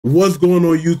What's going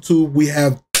on YouTube? We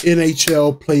have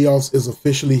NHL playoffs is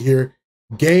officially here.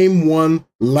 Game 1,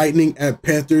 Lightning at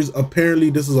Panthers. Apparently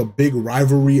this is a big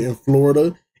rivalry in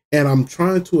Florida, and I'm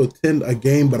trying to attend a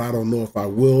game, but I don't know if I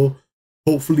will.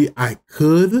 Hopefully I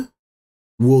could.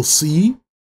 We'll see.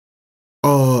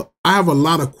 I have a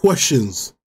lot of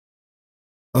questions.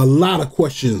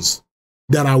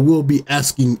 That I will be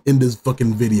asking in this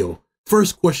fucking video.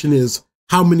 First question is,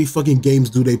 how many fucking games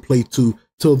do they play till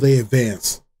they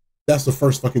advance? That's the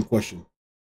first fucking question.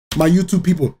 My YouTube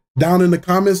people, down in the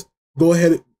comments, go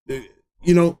ahead,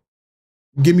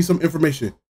 give me some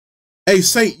information. Hey,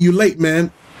 Saint, you late,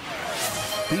 man.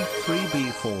 B3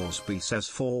 B4's B says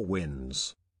 4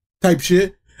 wins. Type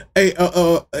shit. Hey,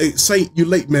 Saint, you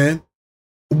late, man.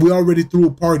 We already threw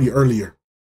a party earlier.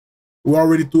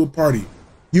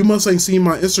 You must ain't seen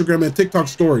my Instagram and TikTok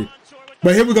story.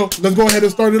 But here we go. Let's go ahead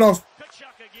and start it off.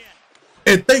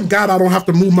 And thank God I don't have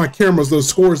to move my cameras. The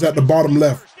scores at the bottom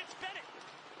left.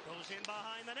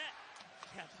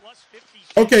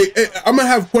 Okay, I'm gonna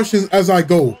have questions as I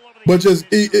go, but just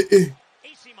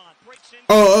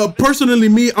personally,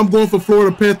 me, I'm going for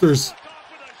Florida Panthers.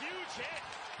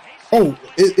 Oh,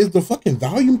 is the fucking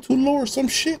volume too low or some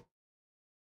shit?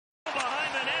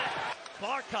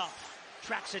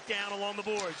 Tracks it down along the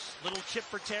boards. Little chip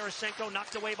for Tarasenko,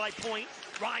 knocked away by Point.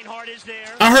 Reinhardt is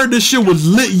there. I heard this shit was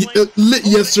lit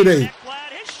yesterday.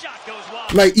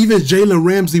 Like even Jalen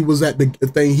Ramsey was at the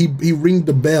thing. He ringed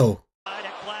the bell.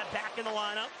 Back in the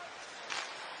lineup.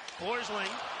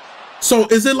 So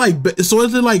is it like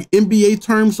NBA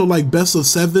terms? So like best of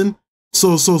 7.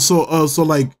 So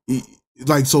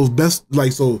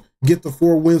get the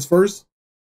 4 wins first.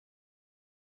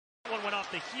 One went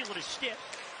off the heel of his stick.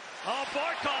 Oh,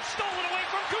 Barkov stolen away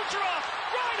from Kucherov.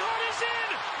 Reinhardt is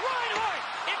in. Reinhardt,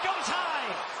 it goes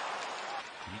high.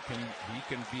 He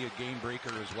can be a game breaker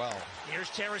as well.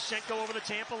 Here's Tarasenko over the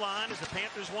Tampa line as the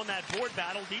Panthers won that board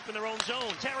battle deep in their own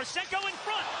zone. Tarasenko in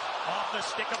front. Off the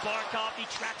stick of Barkov, he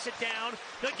tracks it down.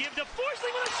 The give to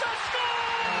Forsling with a shot.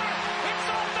 Score! It's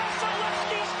on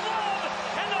Vasilevsky's glove,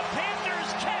 and the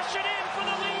Panthers cash it in for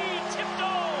the lead. Tipped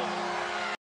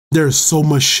home. There's so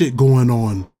much shit going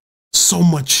on. So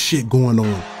much shit going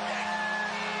on.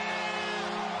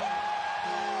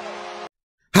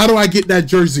 How do I get that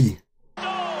jersey?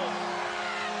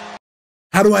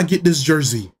 How do I get this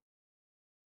jersey?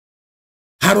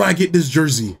 How do I get this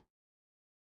jersey?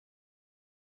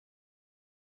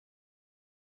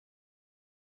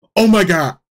 Oh my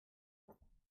God.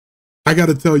 I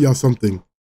gotta tell y'all something.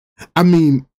 I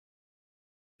mean,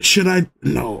 should I?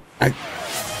 No,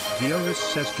 Dioris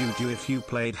says, Juju, if you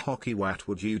played hockey, what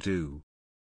would you do?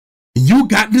 You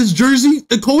got this jersey,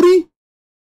 Cody?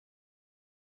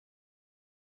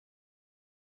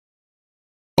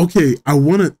 Okay, I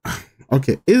want to.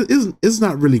 Okay, it's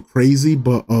not really crazy,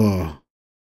 but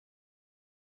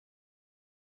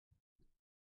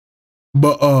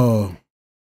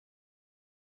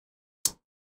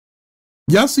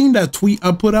y'all seen that tweet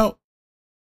I put out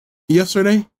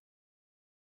yesterday?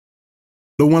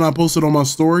 The one I posted on my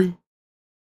story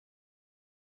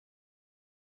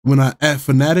when I at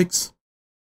Fanatics.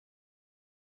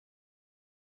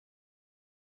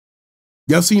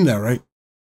 Y'all seen that, right?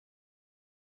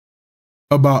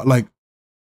 About like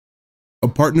a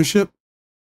partnership.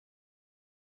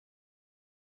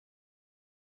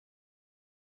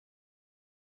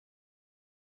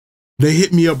 They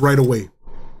hit me up right away.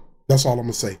 That's all I'm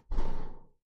gonna say.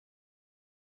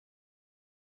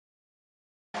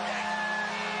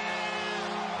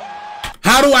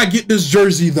 How do I get this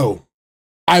jersey though?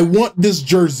 I want this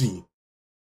jersey.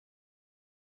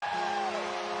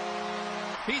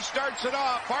 He starts it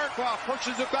off. Barkov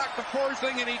pushes it back to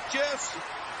Forsling, and he just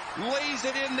lays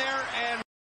it in there. And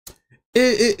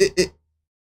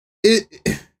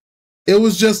it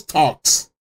was just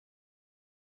talks.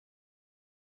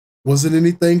 Wasn't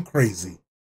anything crazy.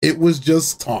 It was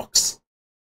just talks.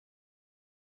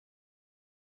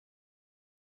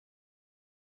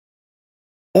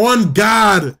 On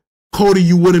God, Cody,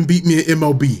 you wouldn't beat me in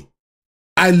MLB.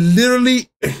 I literally,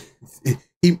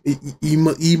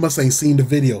 he must ain't seen the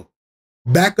video.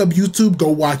 Back up YouTube, go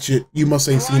watch it. You must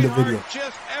ain't seen the video.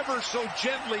 Just ever so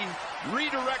gently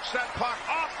redirects that puck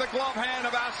off the glove hand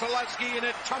of Vasilevsky, and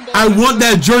it tumbles. I want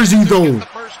that jersey though.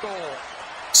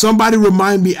 Somebody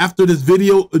remind me after this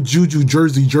video, a Juju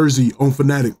jersey on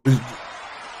Fanatic. Had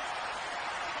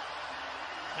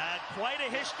quite a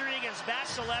history against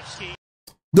Vasilevsky.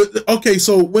 Okay,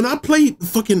 so when I played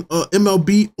fucking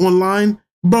MLB online,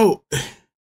 bro,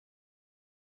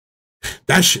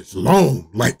 that shit's long.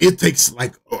 Like it takes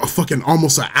like a fucking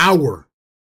almost an hour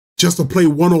just to play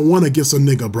one-on-one against a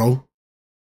nigga, bro.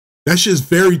 That shit's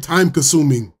very time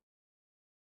consuming.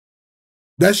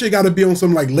 That shit got to be on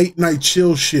some like late night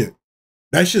chill shit.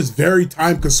 That shit's very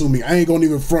time consuming. I ain't gonna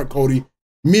even front, Cody.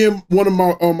 Me and one of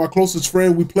my closest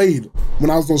friends, we played when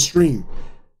I was on stream.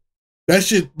 That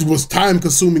shit was time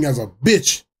consuming as a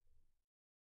bitch.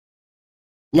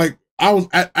 Like I was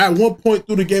at one point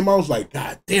through the game, I was like,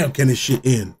 God damn, can this shit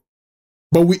end?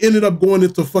 But we ended up going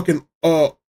into fucking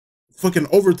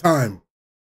overtime,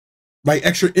 like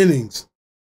extra innings,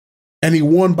 and he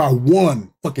won by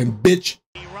 1, fucking bitch.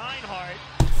 Reinhardt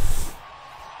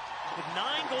with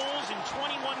 9 goals in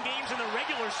 21 games in the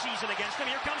regular season against him.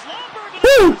 Here comes Lomberg.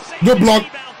 Woo! Good block.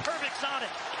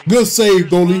 Good save,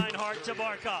 goalie. Reinhardt to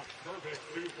Barkov.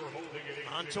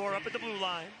 Montour up at the blue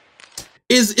line.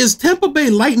 Is Tampa Bay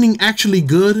Lightning actually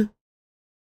good?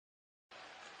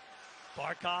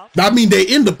 Barkov. I mean, they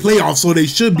in the playoffs, so they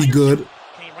should be good.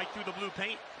 Came right through the blue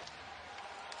paint.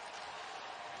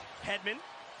 Hedman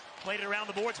played it around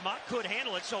the boards. Mott could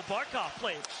handle it, so Barkov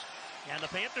plays. And the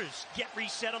Panthers get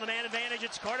reset on the man advantage.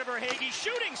 It's Carter Verhaeghe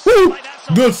shooting.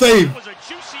 Good save. That was a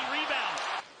juicy rebound.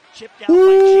 Chipped out by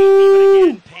JP, but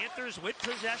again, Panthers with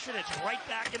possession. It's right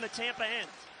back in the Tampa end.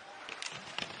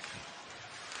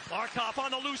 Barkov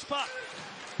on the loose puck.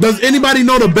 Does anybody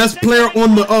know the best player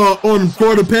on the on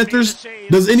Florida Panthers?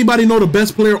 Does anybody know the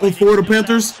best player on Florida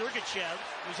Panthers? Who's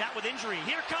out with injury.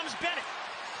 Here comes Bennett.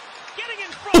 Getting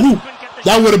in front.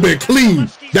 That would have been clean.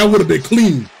 That would have been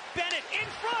clean. Bennett in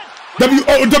front.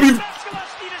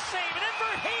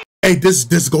 Hey, this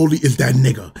goalie is that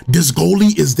nigga. This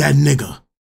goalie is that nigga.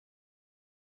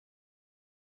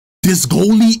 This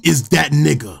goalie is that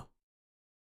nigga.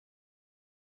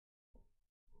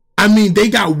 I mean, they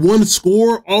got 1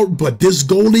 score, but this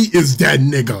goalie is that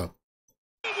nigga.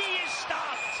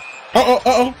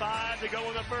 Uh-oh. 5 to go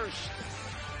in the first.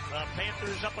 The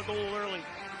Panthers up a goal early.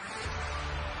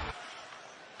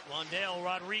 Londale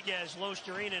Rodriguez,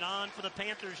 Losterinen on for the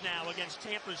Panthers now against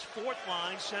Tampa's 4th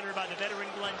line, centered by the veteran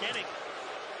Glendening.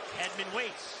 Hedman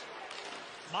waits.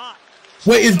 Mott.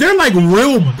 Wait, is there like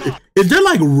real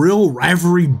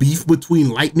rivalry beef between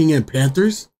Lightning and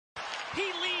Panthers? He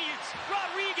leads.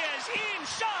 Rodriguez in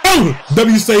shot. Oh,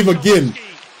 W save again.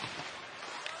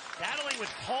 Battling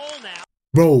with Paul now.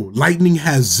 Bro, Lightning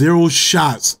has 0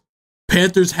 shots.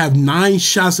 Panthers have 9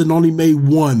 shots and only made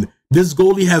 1. This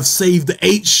goalie have saved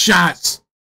 8 shots.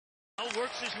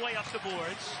 Works his way up the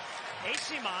boards.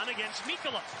 Asiman against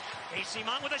Mikkola.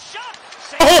 Asiman with a shot.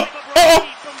 Save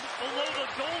from below the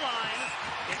goal line.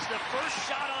 It's the first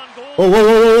shot on goal.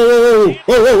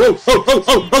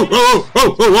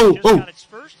 Got its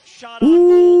first shot on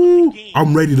goal of the game.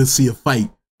 I'm ready to see a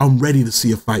fight. I'm ready to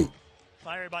see a fight.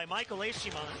 Fired by Michael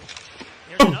Asiman.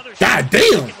 Oh, God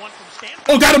damn.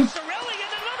 Oh, got him.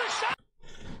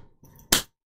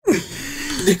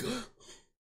 Nigga.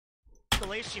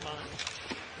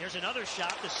 There's another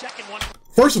shot. The second one.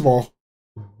 First of all,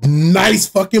 nice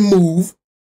fucking move.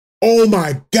 Oh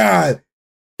my God.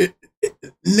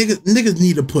 Niggas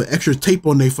need to put extra tape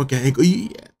on their fucking ankle.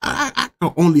 I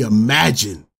can only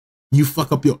imagine you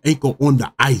fuck up your ankle on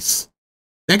the ice.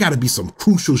 That gotta be some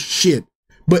crucial shit.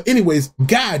 But anyways,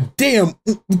 God damn,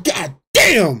 that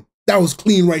was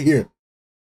clean right here.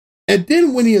 And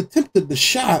then when he attempted the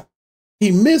shot, he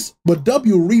missed, but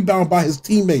W rebound by his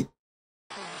teammate.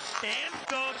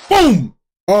 Boom!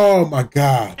 Oh my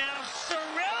God.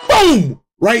 Boom!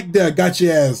 Right there, got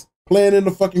your ass. Playing in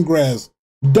the fucking grass.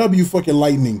 W fucking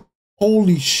Lightning.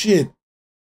 Holy shit.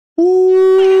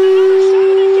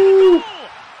 Ooh.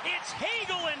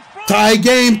 Tie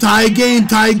game.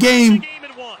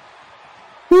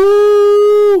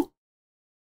 Ooh.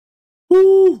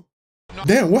 Ooh.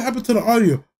 Damn, what happened to the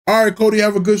audio? All right, Cody,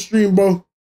 have a good stream, bro.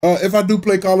 If I do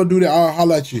play Call of Duty, I'll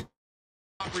holler at you.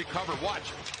 Recover,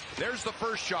 watch. There's the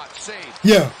first shot, saved.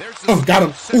 Yeah. Oh, got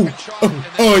him. Ooh.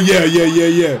 Oh, yeah.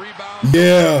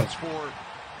 Yeah.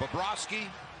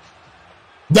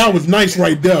 That was nice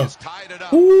right there.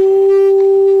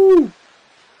 Ooh.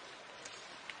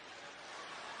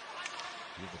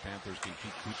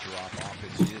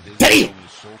 Damn.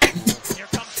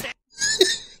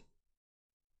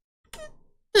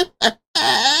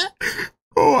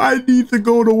 Oh, I need to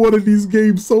go to one of these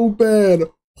games so bad.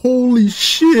 Holy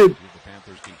shit.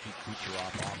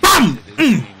 Bam!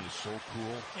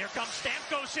 Here comes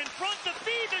Stamkos in front to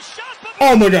feed the shot.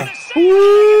 Oh my God.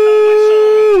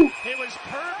 Ooh. It was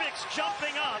Perbix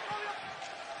jumping up.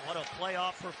 What a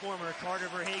playoff performer Carter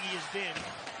Verhaeghe has been.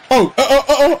 Oh,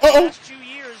 The last 2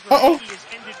 years, Verhaeghe has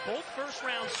ended both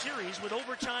first-round series with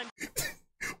overtime.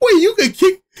 Wait, you could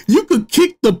kick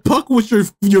the puck with your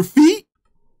feet?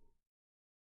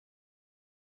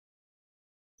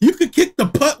 You could kick the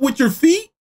puck with your feet?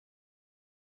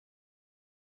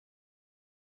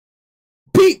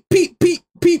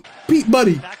 Pete,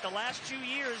 buddy. Back the last 2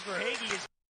 years, Verhaeghe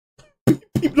is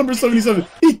Pete number 77.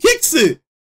 He kicks it.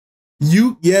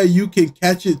 You can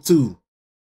catch it too.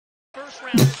 first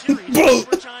round series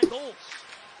overtime goals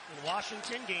in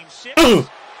Washington, game 6. And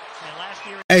last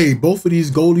year, Hey, both of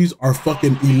these goalies are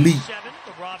fucking elite. 7,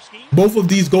 Bobrovsky. Both of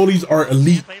these goalies are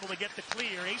elite. Able to get the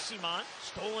clear. Acimont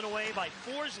stolen away by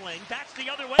Forsling. That's the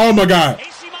other way. Oh my god.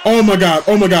 Acimont Oh my god.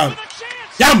 Oh my god. with a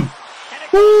chance. Yum. And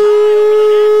it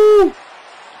Woo! And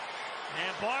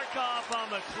Barkov on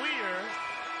the clear.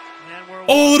 And we're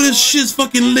Oh, this shit's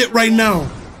fucking lit right now.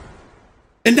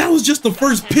 And that was just the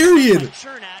first period.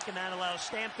 Chernak, and that allows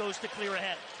Stamkos to clear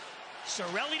ahead.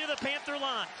 Cirelli to the Panther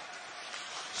line.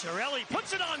 Cirelli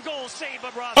puts it on goal, save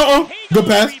Bobrovsky. Good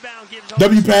pass. Rebound gives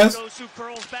W pass. Stamkos, who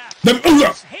curls back.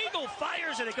 Hagel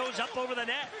fires and it goes up over the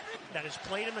net. That is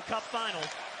played in the Cup final.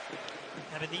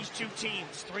 Having these two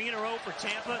teams 3 in a row for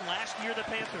Tampa, and last year the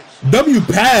Panthers. W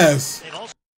pass.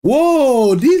 Also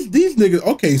Whoa, these niggas.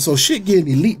 Okay, so shit getting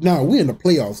elite now. We in the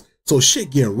playoffs, so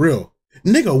shit getting real.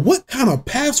 Nigga, what kind of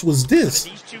pass was this?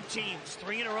 these two teams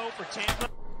 3 in a row for Tampa.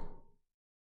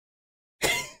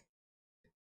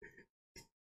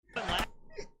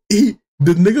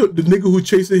 The nigga who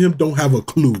chasing him don't have a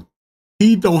clue.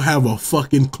 He don't have a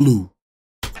fucking clue.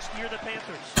 Last year the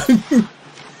Panthers.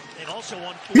 They've also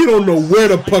won 4 He don't know where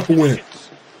the puck went.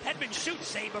 Hedman shoots,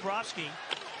 save Bobrovsky.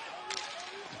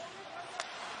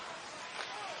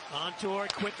 Montour,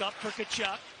 quick up for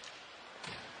Kachuk.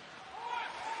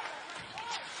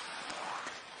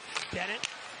 Bennett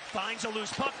finds a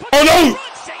loose puck. Oh no!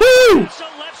 Woo!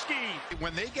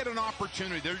 When they get an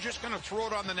opportunity, they're just going to throw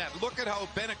it on the net. Look at how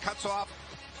Bennett cuts off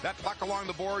that puck along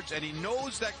the boards, and he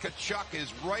knows that Kachuk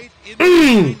is right in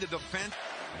behind the defense.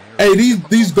 Hey,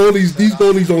 these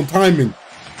goalies on timing.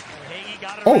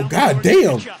 Oh god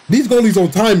damn! These goalies on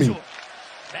timing.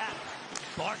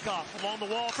 Barkov along the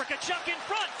wall for Kachuk in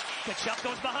front. Kachuk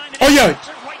goes behind. Oh yeah!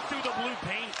 Right through the blue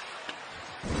paint.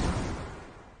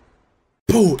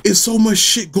 Bro, it's so much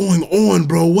shit going on,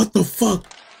 bro. What the fuck?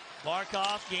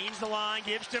 Barkov gains the line,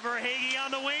 gives to Verhaeghe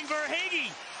on the wing. Verhaeghe.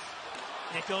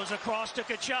 It goes across to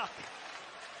Kachuk.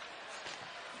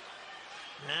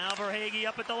 Now Verhaeghe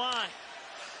up at the line.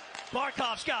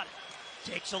 Barkov's got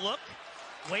it. Takes a look.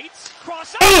 Waits.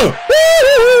 Cross up.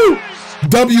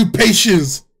 W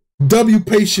patience. W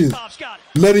patience. Barkov's got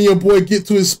it. Letting your boy get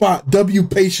to his spot. W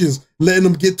patience. Letting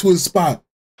him get to his spot.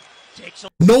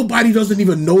 Nobody doesn't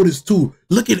even notice too.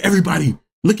 Look at everybody.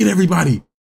 Look at everybody.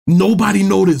 Nobody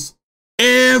noticed.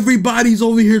 Everybody's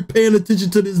over here paying attention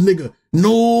to this nigga.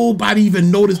 Nobody even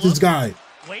noticed this guy.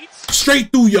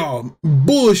 Straight through y'all.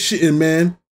 Bullshitting,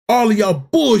 man. All of y'all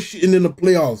bullshitting in the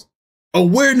playoffs.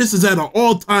 Awareness is at an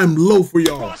all-time low for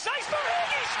y'all.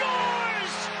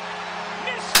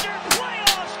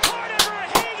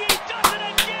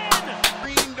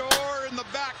 Green door in the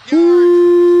backyard.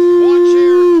 Watch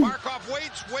here. Barkov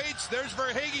waits. There's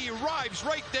Verhaeghe. He arrives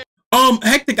right there.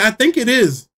 Hectic, I think it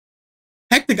is.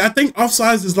 Hectic, I think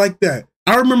offsides is like that.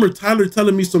 I remember Tyler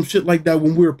telling me some shit like that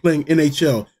when we were playing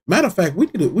NHL. Matter of fact, we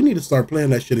need to start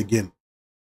playing that shit again.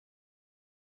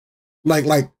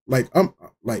 I'm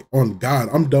on God,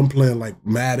 I'm done playing like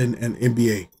Madden and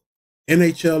NBA.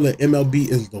 NHL and MLB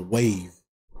is the wave.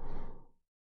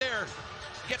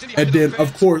 And then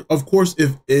of course,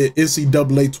 if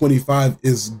NCAA 25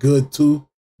 is good too,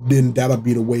 then that'll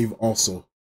be the wave also.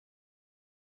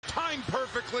 Timed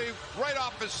perfectly, right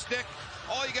off his stick.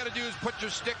 All you got to do is put your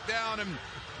stick down, and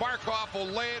Barkov will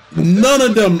lay it. None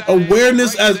of them.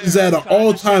 Awareness is at an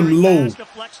all-time low.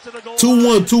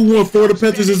 2-1 for the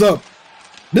Panthers is up.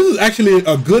 This is actually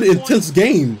a good, intense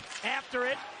game. After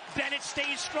it, Bennett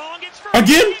stays strong. It's for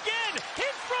Again? In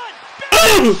front.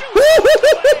 Bennett shoots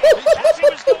as he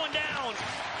was going down.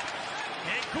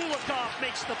 And Kulikov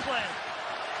makes the play.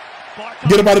 Barkov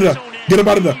Get him out of there. Get him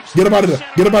out of there. Get him out of there.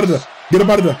 Get him out of there. Get him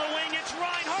out of there. It's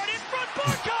Reinhardt in front.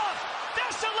 Barkov.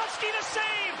 Vasilevsky to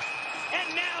save.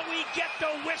 And now we get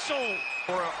the whistle.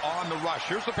 On the rush.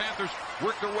 Here's the Panthers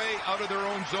work their way out of their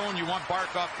own zone. You want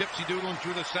Barkov dipsy-doodling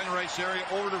through the center ice area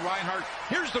over to Reinhardt.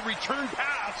 Here's the return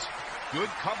pass. Good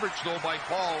coverage, though, by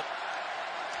Paul.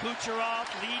 Kucherov,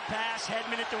 lead pass,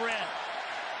 Hedman at the red.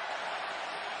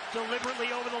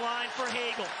 Deliberately over the line for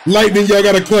Hagel. Lightning, y'all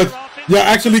got a clutch. Y'all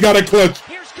actually got a clutch.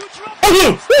 Here's Kucherov.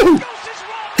 Oh,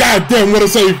 God damn, what a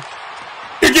save.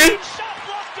 Again.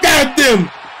 God damn.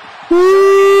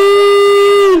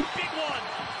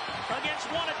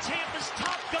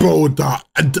 Bro, dog,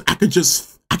 I could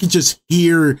just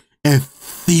hear and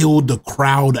feel the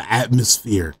crowd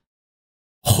atmosphere.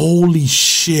 Holy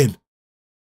shit.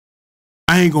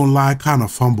 I ain't gonna lie, I kind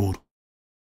of fumbled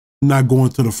not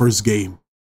going to the first game.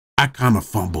 I kind of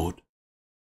fumbled.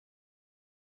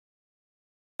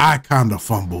 I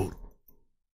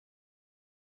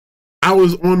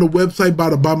was on the website about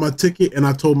to buy my ticket, and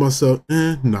I told myself,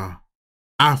 nah,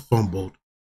 I fumbled.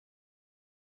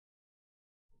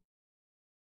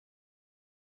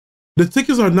 The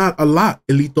tickets are not a lot,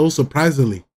 Elito,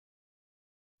 surprisingly.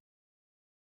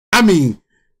 I mean,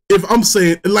 if I'm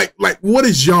saying, like, what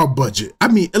is your budget? I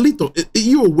mean, Elito,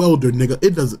 you're a welder, nigga.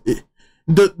 It doesn't,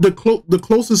 the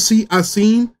closest seat I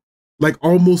seen, like,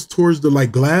 almost towards the,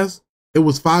 like, glass, it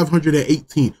was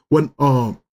 518. When,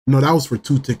 no, that was for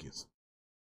 2 tickets.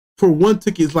 For 1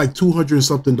 ticket, it's like $200 and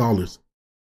something.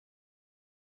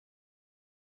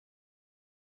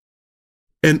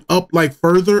 And up, like,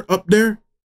 further up there,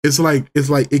 it's like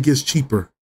it gets cheaper.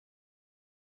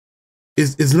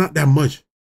 It's not that much.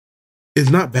 It's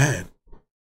not bad.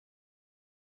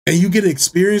 And you get an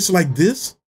experience like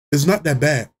this, it's not that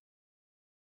bad.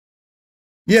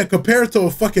 Yeah, compared to a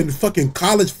fucking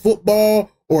college football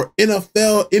or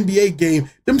NFL, NBA game,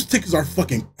 them tickets are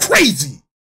fucking crazy.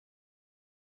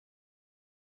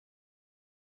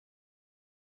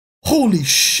 Holy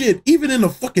shit, even in the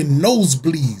fucking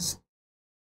nosebleeds,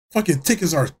 fucking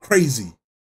tickets are crazy.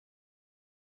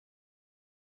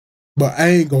 But I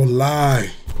ain't gonna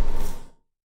lie.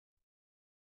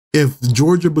 If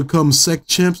Georgia becomes SEC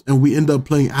champs and we end up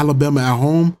playing Alabama at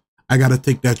home, I gotta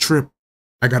take that trip.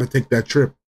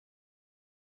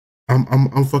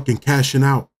 I'm fucking cashing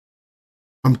out.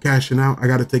 I'm cashing out. I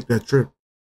gotta take that trip.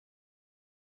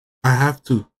 I have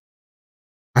to.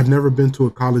 I've never been to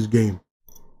a college game.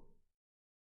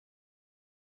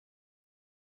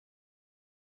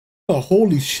 Oh,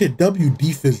 holy shit, W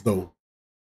defense though.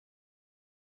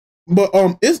 But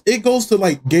it goes to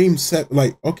like game set.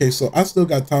 Like, okay, so I still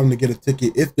got time to get a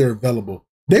ticket if they're available.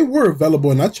 They were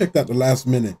available, and I checked out the last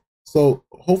minute, so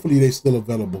hopefully they're still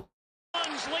available.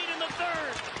 Late in the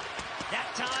third.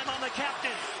 That time on the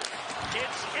captain.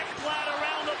 It's Ekblad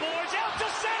around the boards, out to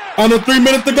center. Under 3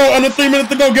 minutes to go. Under 3 minutes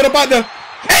to go. Get up out there.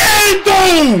 And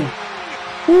go.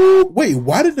 Ooh, wait,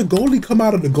 why did the goalie come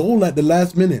out of the goal at the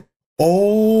last minute?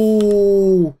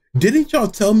 Oh, didn't y'all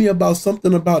tell me about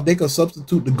something about they could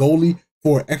substitute the goalie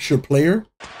for an extra player?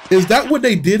 Is that what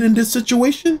they did in this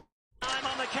situation? Time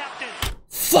on the captain.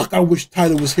 Fuck, I wish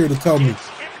Tyler was here to tell me.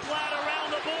 Ekblad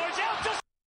around the boards, out to...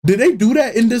 Did they do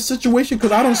that in this situation?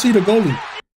 Because I don't see the goalie.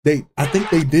 I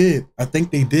think they did. I think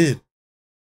they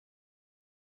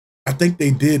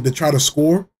did to try to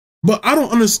score. But I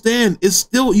don't understand. You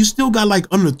still got like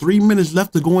under 3 minutes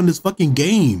left to go in this fucking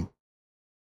game.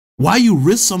 Why you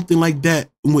risk something like that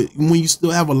when you still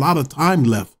have a lot of time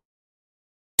left?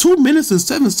 2 minutes and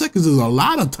 7 seconds is a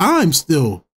lot of time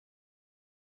still.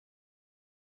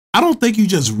 I don't think you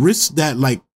just risk that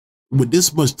like with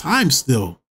this much time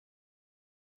still.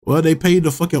 Well, they paid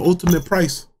the fucking ultimate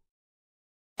price.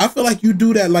 I feel like you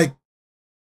do that like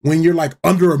when you're like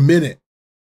under a minute.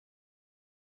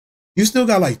 You still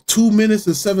got like 2 minutes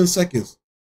and 7 seconds.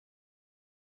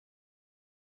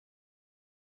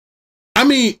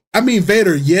 I mean,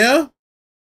 Vader, yeah.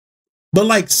 But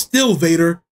like still,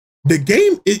 Vader, the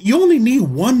game, you only need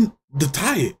one to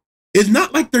tie it. It's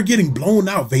not like they're getting blown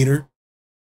out, Vader.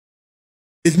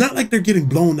 It's not like they're getting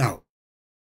blown out.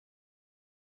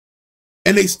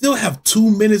 And they still have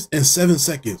 2 minutes and 7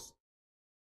 seconds.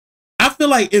 I feel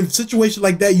like in situations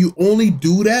like that, you only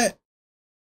do that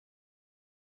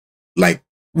like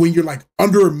when you're like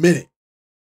under a minute.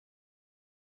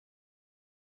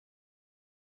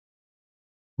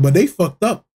 But they fucked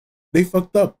up. They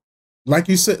fucked up. Like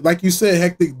you said,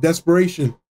 hectic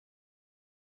desperation.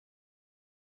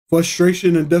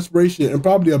 Frustration and desperation, and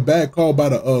probably a bad call by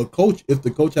the coach if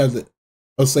the coach has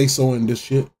a say so in this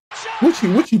shit. Which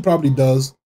he probably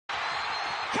does.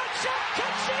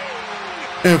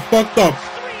 And fucked up.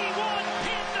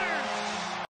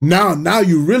 Now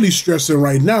you really stressing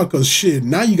right now because shit,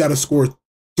 now you gotta score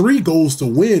 3 goals to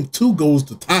win, 2 goals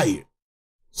to tie it.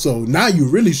 So now you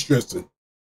really stressing.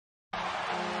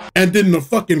 And then the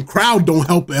fucking crowd don't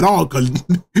help at all because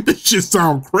this shit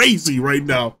sound crazy right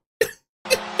now. And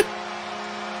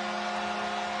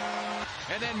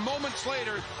then moments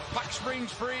later, puck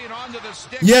springs free and onto the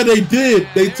stick. Yeah, they did.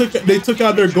 They took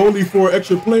out their goalie for an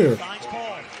extra player. Finds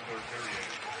Paul.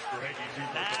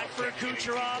 Back for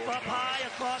Kucherov up high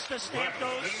across the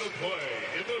Stamkos.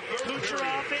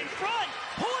 Kucherov in front.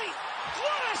 Point.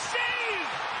 What a save!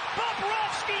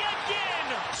 Bobrovsky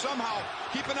again. Somehow,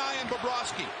 keep an eye on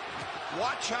Bobrovsky.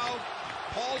 Watch how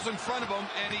Paul's in front of him,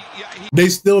 and he They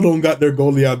still don't got their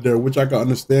goalie out there, which I can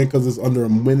understand because it's under a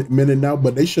minute now.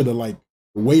 But they should have like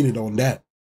waited on that.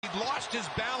 lost his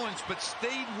balance. balance, but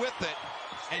stayed with it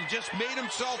and just made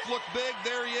himself look big.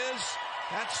 There he is.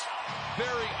 That's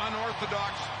very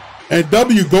unorthodox. And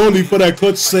W goalie for that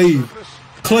clutch save.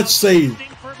 Clutch save.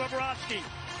 For Bobrovsky.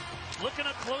 Looking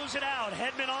to close it out.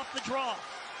 Hedman off the draw.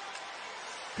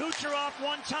 Kucherov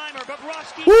one-timer.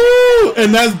 Bobrovsky. Woo!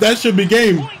 And that should be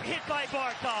game. Point hit by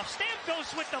Barkov.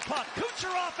 Stamkos with the puck.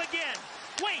 Kucherov again.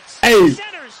 Waits. Hey,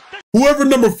 Centers. whoever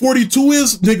number 42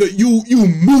 is, nigga, you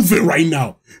moving right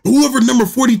now. Whoever number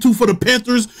 42 for the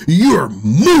Panthers, you're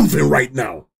moving right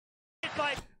now.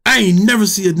 I ain't never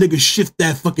see a nigga shift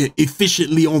that fucking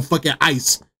efficiently on fucking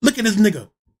ice. Look at this nigga.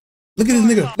 Look at this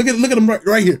nigga. Look at him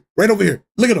right here. Right over here.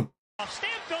 Look at him.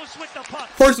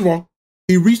 First of all,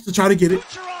 he reached to try to get it.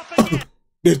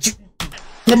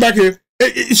 Come back here.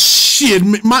 Shit,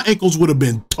 my ankles would have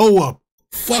been toe up.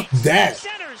 Fuck that.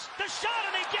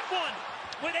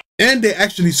 And they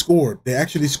actually scored.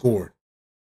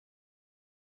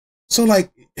 So,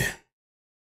 like,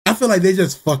 I feel like they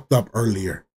just fucked up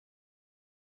earlier.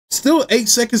 Still 8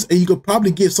 seconds, and you could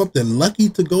probably get something lucky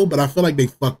to go, but I feel like they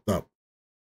fucked up.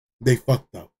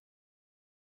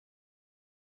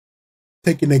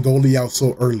 Taking their goalie out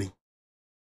so early.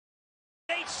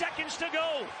 8 seconds to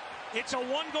go. It's a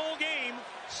 1-goal game.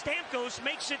 Stamkos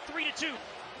makes it 3-2.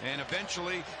 And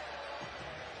eventually,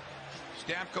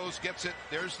 Stamkos gets it.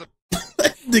 There's the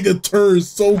that nigga turns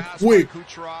so quick.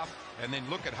 Kucherov, and then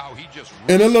look at how he just.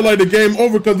 And it looked like the game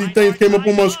over because these things came up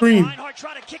on my screen. Reinhart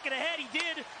tried to kick it ahead. He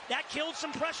did. That killed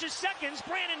some precious seconds.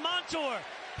 Brandon Montour.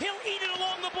 He'll eat it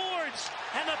along the boards.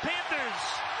 And the Panthers.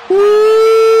 Woo!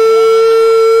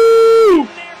 In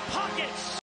their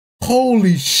pockets.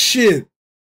 Holy shit.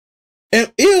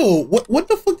 And ew, what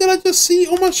the fuck did I just see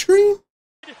on my screen?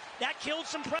 That killed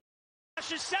some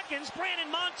precious seconds. Brandon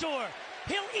Montour.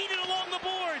 He'll eat it along the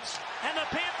boards. And the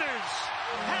Panthers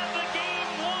have the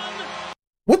game won.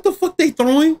 What the fuck they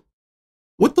throwing?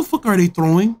 What the fuck are they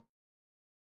throwing?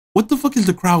 What the fuck is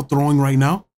the crowd throwing right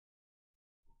now?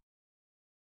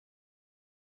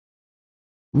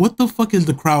 What the fuck is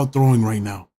the crowd throwing right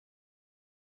now?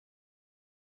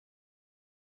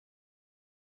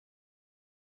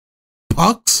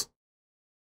 Pucks?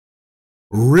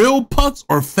 Real pucks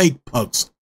or fake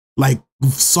pucks? Like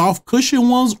soft cushion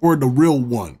ones or the real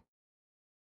one?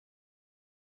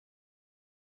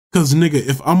 Cause nigga,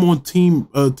 if I'm on team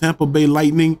Tampa Bay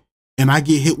Lightning and I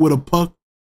get hit with a puck,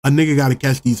 a nigga gotta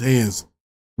catch these hands.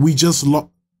 We just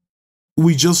lost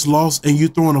and you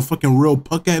throwing a fucking real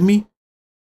puck at me?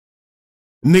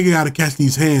 Nigga gotta catch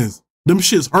these hands. Them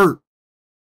shits hurt.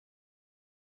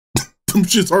 Them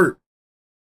shits hurt.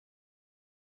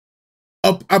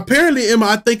 Apparently, Emma,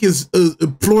 I think it's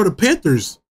Florida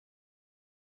Panthers.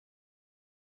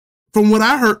 From what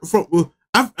I heard,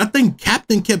 I think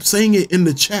Captain kept saying it in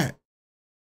the chat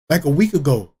like a week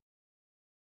ago.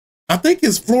 I think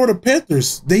it's Florida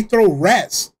Panthers. They throw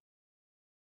rats.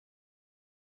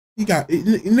 You got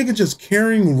nigga just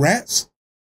carrying rats.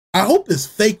 I hope it's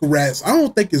fake rats. I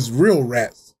don't think it's real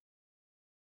rats.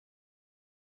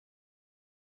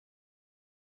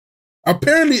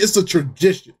 Apparently, it's a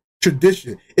tradition.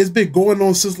 It's been going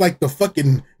on since like the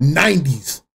fucking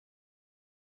 90s.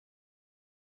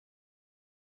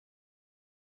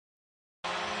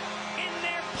 In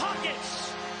their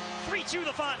pockets. 3-2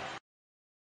 the final.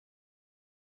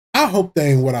 I hope that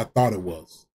ain't what I thought it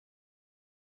was.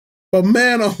 But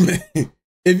man, oh man,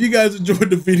 if you guys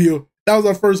enjoyed the video, that was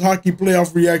our first hockey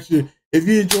playoff reaction. If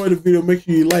you enjoyed the video, make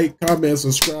sure you like, comment,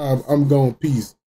 subscribe. I'm going. Peace.